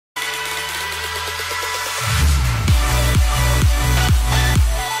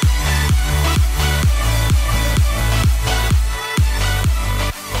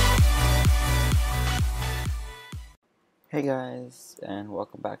Hey guys, and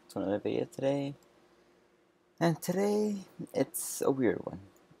welcome back to another video today. And today, it's a weird one.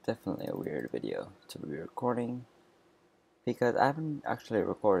 Definitely a weird video to be recording. Because I haven't actually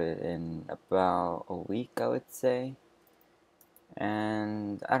recorded in about a week, I would say.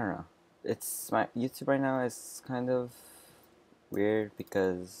 And I don't know. My YouTube right now is kind of weird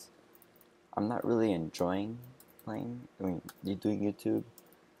because I'm not really enjoying doing YouTube.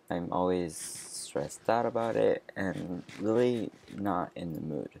 I'm always stressed out about it and really not in the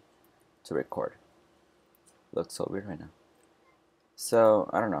mood to record. Looks so weird right now. So,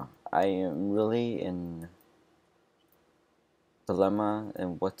 I don't know. I am really in dilemma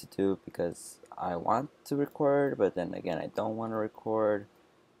and what to do because I want to record, but then again, I don't want to record.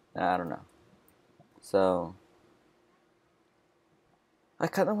 I don't know. So, I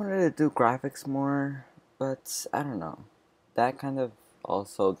kind of wanted to do graphics more, but I don't know. That kind of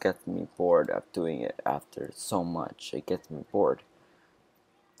also gets me bored of doing it after so much. It gets me bored.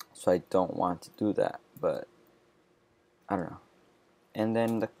 So, I don't want to do that, but I don't know. And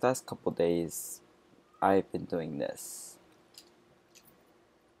then the last couple days, I've been doing this.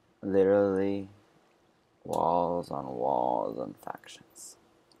 Literally walls on factions.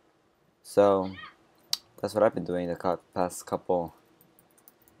 So that's what I've been doing the past couple,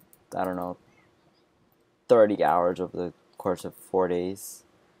 I don't know, 30 hours over the course of 4 days,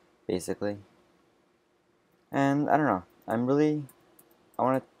 basically. And I don't know, I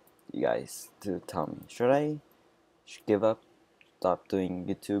want you guys to tell me, should I give up, stop doing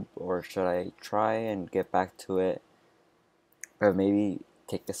YouTube, or should I try and get back to it, or maybe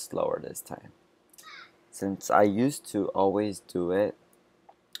take it slower this time? Since I used to always do it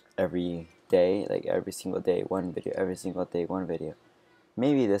every day, like every single day, one video, every single day, one video.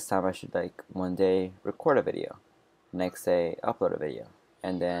 Maybe this time I should like one day record a video, next day upload a video,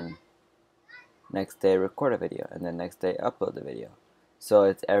 and then next day record a video, and then next day upload the video. So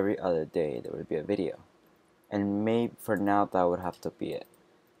it's every other day there would be a video. And maybe for now that would have to be it.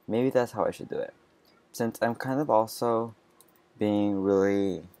 Maybe that's how I should do it. Since I'm kind of also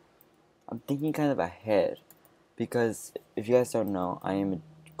I'm thinking kind of ahead. Because if you guys don't know, I am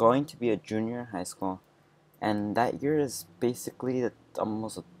going to be a junior in high school, and that year is basically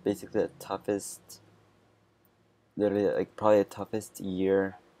basically the toughest, literally like probably the toughest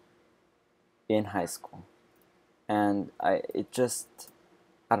year in high school. And I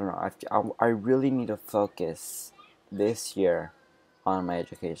don't know, I really need to focus this year on my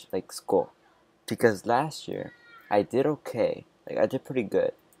education, like school, because last year I did okay, like I did pretty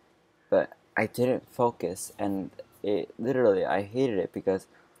good, but I didn't focus, and it literally I hated it because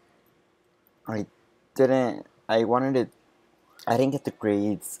I I didn't get the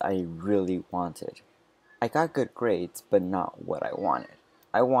grades I really wanted. I got good grades, but not what I wanted.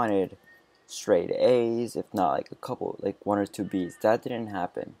 I wanted straight A's, if not like a couple, like one or two B's. That didn't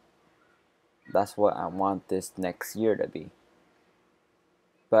happen. That's what I want this next year to be.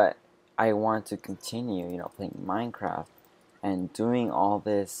 But I want to continue, playing Minecraft and doing all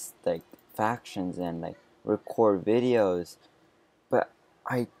this, like, factions and, like, record videos. But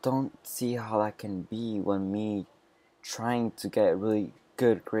I don't see how that can be when me trying to get really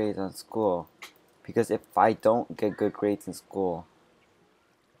good grades on school, because if I don't get good grades in school,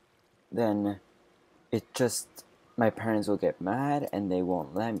 then it just my parents will get mad and they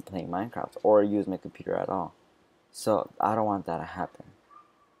won't let me play Minecraft or use my computer at all. So I don't want that to happen.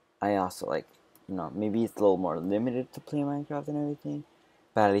 I also maybe it's a little more limited to play Minecraft and everything,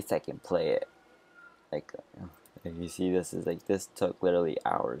 but at least I can play it. Like, if you see, this took literally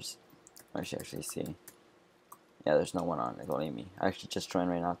hours. I should actually see. Yeah, there's no one on. It's only me. I actually just joined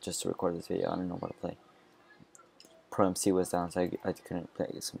right now just to record this video. I don't know what to play. Pro MC was down, so I couldn't play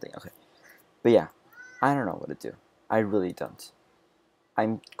something. Okay. But yeah, I don't know what to do. I really don't.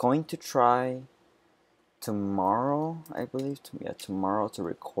 I'm going to try tomorrow, I believe. Tomorrow to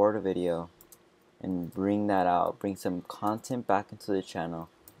record a video and bring that out. Bring some content back into the channel.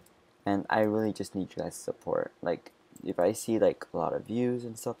 And I really just need you guys' support. Like, if I see like a lot of views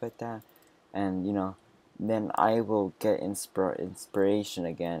and stuff like that, and then I will get inspiration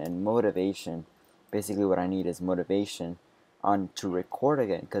again and motivation. Basically, what I need is motivation on to record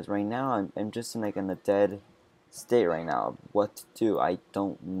again. Because right now I'm just in a dead state right now of what to do. I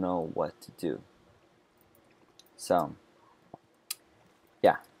don't know what to do. So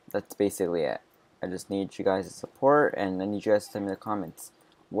yeah, that's basically it. I just need you guys' support, and I need you guys to tell me in the comments,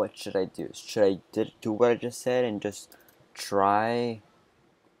 what should I do? Should I do what I just said and just try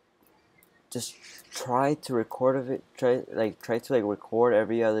to record try to record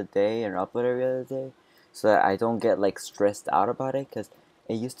every other day and upload every other day, so that I don't get like stressed out about it? Because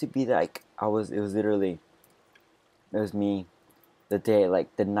it used to be that it was literally It was me the day,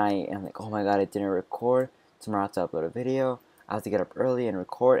 like the night, and I'm like, oh my god, I didn't record. Tomorrow I have to upload a video. I have to get up early and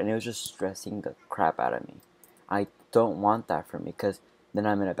record, and it was just stressing the crap out of me. I don't want that for me, because then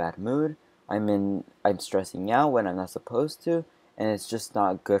I'm in a bad mood. I'm stressing out when I'm not supposed to, and it's just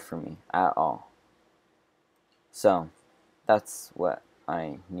not good for me at all. So, that's what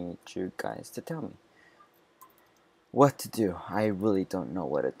I need you guys to tell me. What to do. I really don't know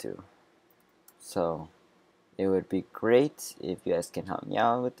what to do. So, it would be great if you guys can help me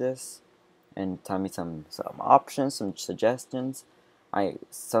out with this and tell me some options, some suggestions. I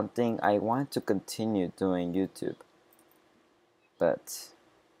want to continue doing YouTube, but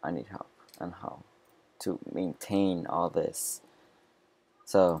I need help on how to maintain all this.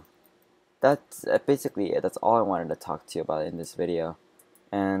 So that's basically it. That's all I wanted to talk to you about in this video,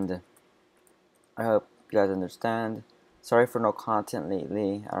 and I hope you guys understand. Sorry for no content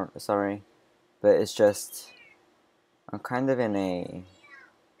lately. Sorry, but it's just I'm kind of in a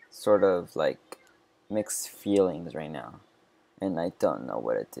sort of like mixed feelings right now, and I don't know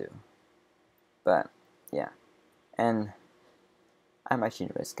what to do. But yeah, and I'm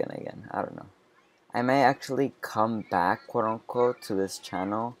actually risking again. I don't know. I may actually come back, quote unquote, to this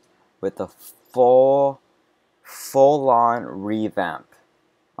channel with a full-on revamp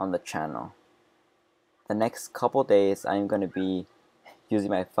on the channel. The next couple days, I'm gonna be using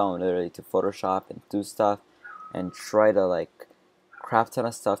my phone literally to Photoshop and do stuff and try to like craft a ton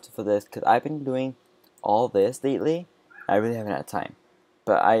of stuff for this, because I've been doing all this lately. I really haven't had time,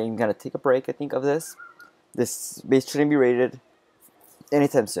 but I'm gonna take a break, I think, of this. This shouldn't be rated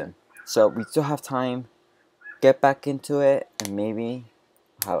anytime soon, so we still have time. Get back into it, and maybe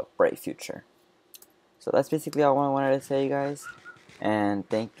have a bright future. So that's basically all I wanted to say, you guys. And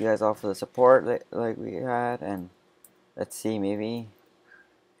thank you guys all for the support like we had. And let's see, maybe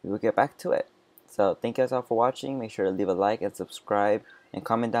we'll get back to it. So thank you guys all for watching. Make sure to leave a like and subscribe. And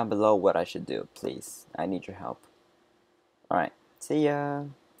comment down below what I should do, please. I need your help. Alright, see ya.